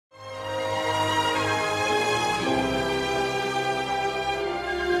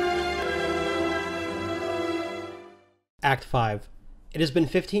Act 5. It has been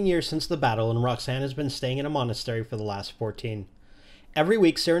 15 years since the battle, and Roxane has been staying in a monastery for the last 14. Every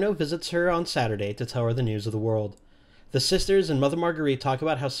week, Cyrano visits her on Saturday to tell her the news of the world. The sisters and Mother Marguerite talk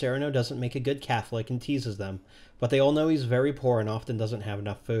about how Cyrano doesn't make a good Catholic and teases them, but they all know he's very poor and often doesn't have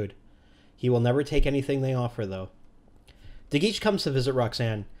enough food. He will never take anything they offer, though. Guiche comes to visit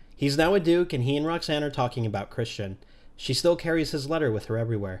Roxane. He's now a duke, and he and Roxane are talking about Christian. She still carries his letter with her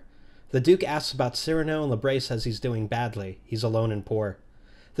everywhere. The Duke asks about Cyrano, and Bret says he's doing badly. He's alone and poor.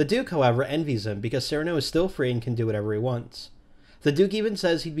 The Duke, however, envies him because Cyrano is still free and can do whatever he wants. The Duke even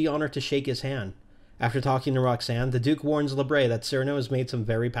says he'd be honored to shake his hand. After talking to Roxane, the Duke warns Bret that Cyrano has made some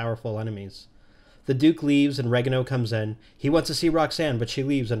very powerful enemies. The Duke leaves and Rageuneau comes in. He wants to see Roxane, but she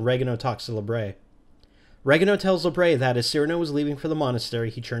leaves and Rageuneau talks to Bret. Rageuneau tells Bret that as Cyrano was leaving for the monastery,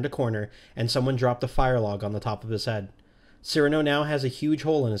 he turned a corner and someone dropped a fire log on the top of his head. Cyrano now has a huge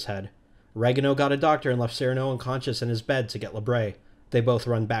hole in his head. Rageuneau got a doctor and left Cyrano unconscious in his bed to get Bret. They both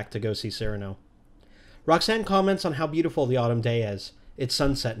run back to go see Cyrano. Roxane comments on how beautiful the autumn day is. It's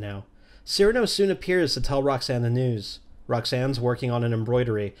sunset now. Cyrano soon appears to tell Roxane the news. Roxane's working on an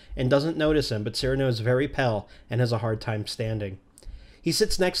embroidery and doesn't notice him, but Cyrano is very pale and has a hard time standing. He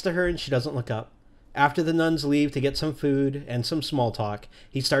sits next to her and she doesn't look up. After the nuns leave to get some food and some small talk,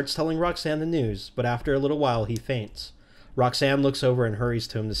 he starts telling Roxane the news, but after a little while he faints. Roxane looks over and hurries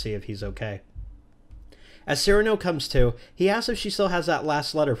to him to see if he's okay. As Cyrano comes to, he asks if she still has that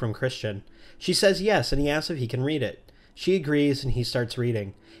last letter from Christian. She says yes, and he asks if he can read it. She agrees, and he starts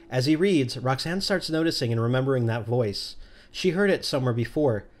reading. As he reads, Roxane starts noticing and remembering that voice. She heard it somewhere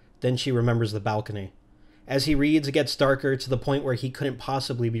before, then she remembers the balcony. As he reads, it gets darker to the point where he couldn't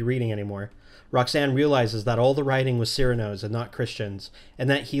possibly be reading anymore. Roxane realizes that all the writing was Cyrano's and not Christian's, and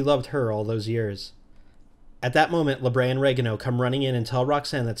that he loved her all those years. At that moment, Bret and Rageuneau come running in and tell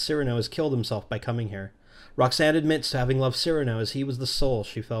Roxane that Cyrano has killed himself by coming here. Roxane admits to having loved Cyrano as he was the soul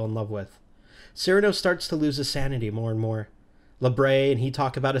she fell in love with. Cyrano starts to lose his sanity more and more. Bret and he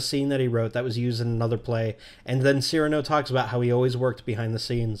talk about a scene that he wrote that was used in another play, and then Cyrano talks about how he always worked behind the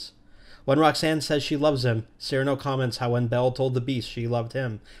scenes. When Roxane says she loves him, Cyrano comments how when Belle told the beast she loved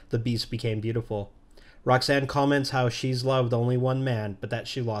him, the beast became beautiful. Roxane comments how she's loved only one man, but that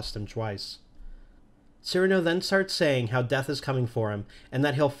she lost him twice. Cyrano then starts saying how death is coming for him, and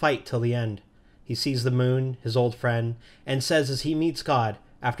that he'll fight till the end. He sees the moon, his old friend, and says as he meets God,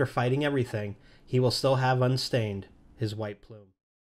 after fighting everything, he will still have unstained his white plume.